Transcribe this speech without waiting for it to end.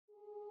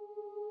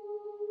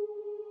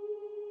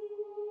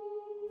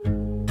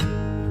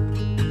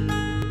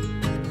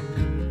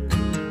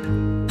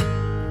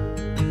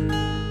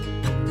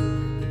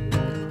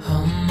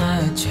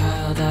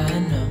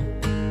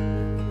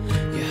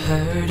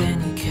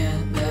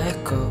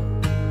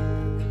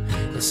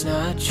It's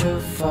not your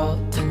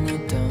fault and you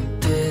don't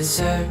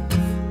deserve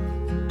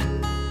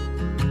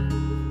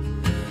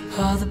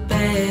all the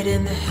bad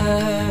and the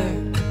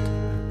hurt.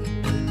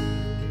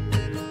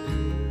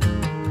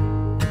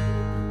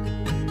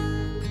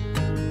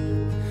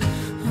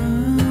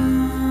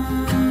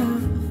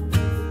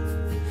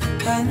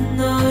 I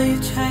know you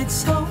tried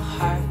so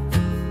hard.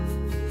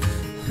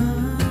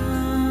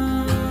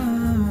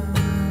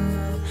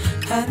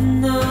 I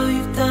know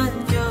you've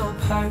done your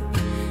part.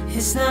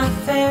 It's not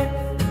fair.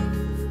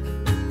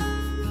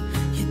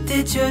 You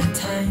did your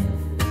time.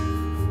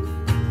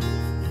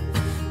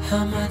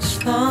 How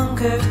much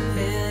longer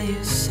will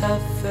you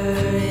suffer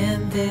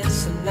in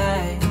this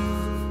life?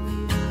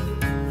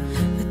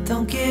 But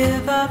don't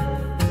give up.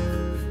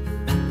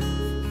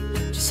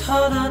 Just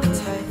hold on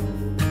tight.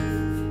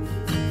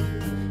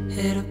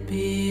 It'll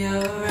be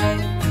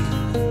alright.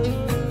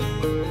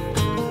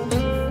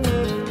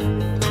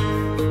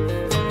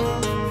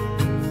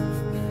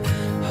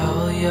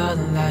 All your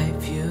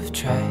life you've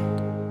tried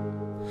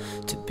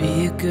to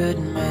be a good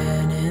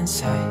man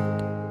inside.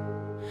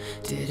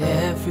 Did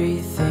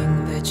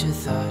everything that you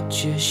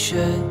thought you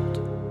should.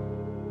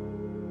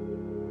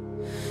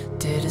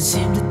 Didn't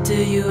seem to do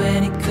you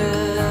any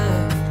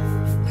good.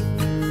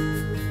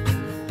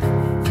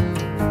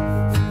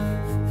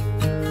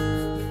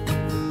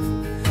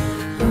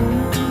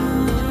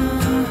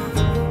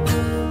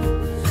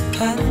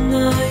 I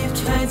know you've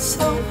tried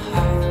so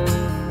hard.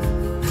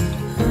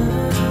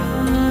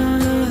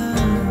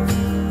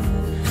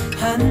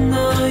 I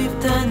know you've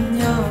done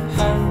your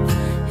part.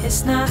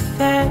 It's not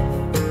fair.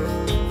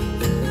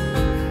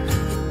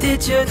 You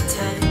did your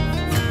time.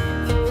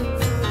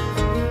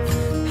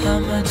 How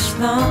much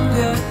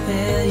longer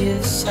will you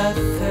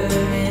suffer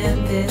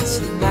in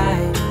this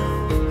life?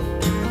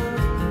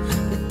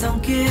 But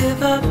don't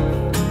give up.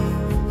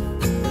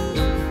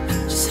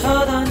 Just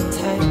hold on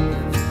tight.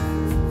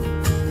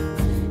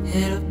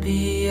 It'll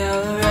be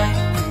alright.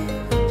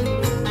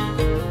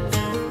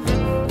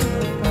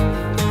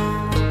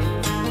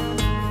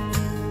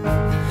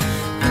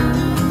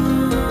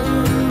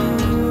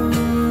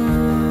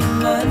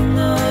 I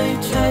know you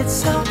tried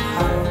so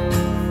hard.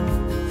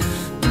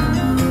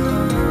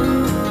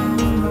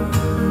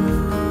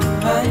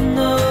 I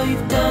know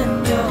you've done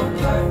your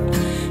part.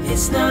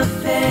 It's not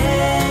fair.